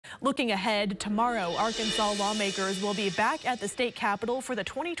Looking ahead, tomorrow, Arkansas lawmakers will be back at the state capitol for the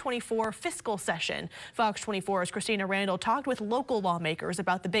 2024 fiscal session. Fox 24's Christina Randall talked with local lawmakers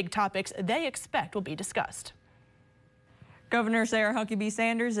about the big topics they expect will be discussed. Governor Sarah Huckabee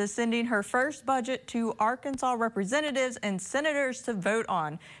Sanders is sending her first budget to Arkansas representatives and senators to vote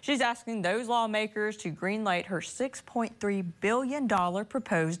on. She's asking those lawmakers to greenlight her $6.3 billion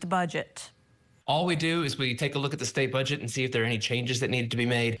proposed budget. All we do is we take a look at the state budget and see if there are any changes that need to be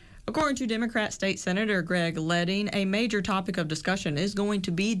made. According to Democrat State Senator Greg Leding, a major topic of discussion is going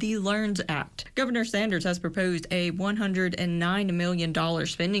to be the LEARNS Act. Governor Sanders has proposed a $109 million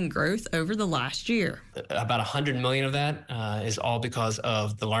spending growth over the last year. About $100 million of that is all because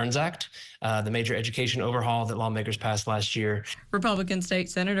of the LEARNS Act, the major education overhaul that lawmakers passed last year. Republican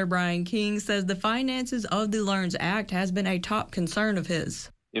State Senator Brian King says the finances of the LEARNS Act has been a top concern of his.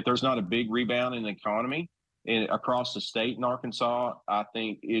 If there's not a big rebound in the economy across the state in Arkansas, I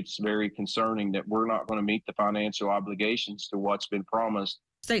think it's very concerning that we're not going to meet the financial obligations to what's been promised.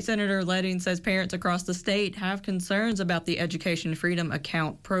 State Senator Leding says parents across the state have concerns about the Education Freedom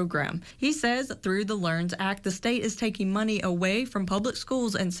Account program. He says through the LEARNS Act, the state is taking money away from public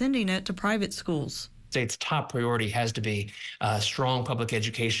schools and sending it to private schools. State's top priority has to be strong public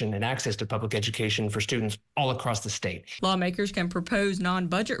education and access to public education for students all across the state. Lawmakers can propose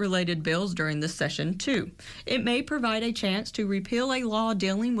non-budget related bills during this session too. It may provide a chance to repeal a law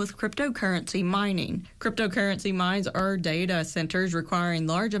dealing with cryptocurrency mining. Cryptocurrency mines are data centers requiring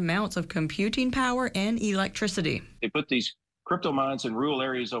large amounts of computing power and electricity. They put these crypto mines in rural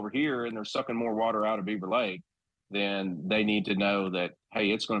areas over here and they're sucking more water out of Beaver Lake. Then they need to know that,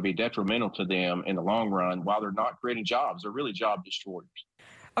 hey, it's going to be detrimental to them in the long run while they're not creating jobs. They're really job destroyers.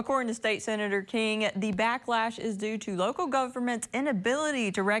 According to State Senator King, the backlash is due to local government's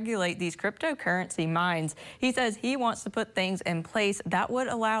inability to regulate these cryptocurrency mines. He says he wants to put things in place that would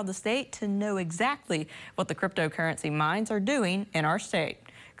allow the state to know exactly what the cryptocurrency mines are doing in our state.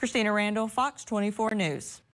 Christina Randall, Fox 24 News.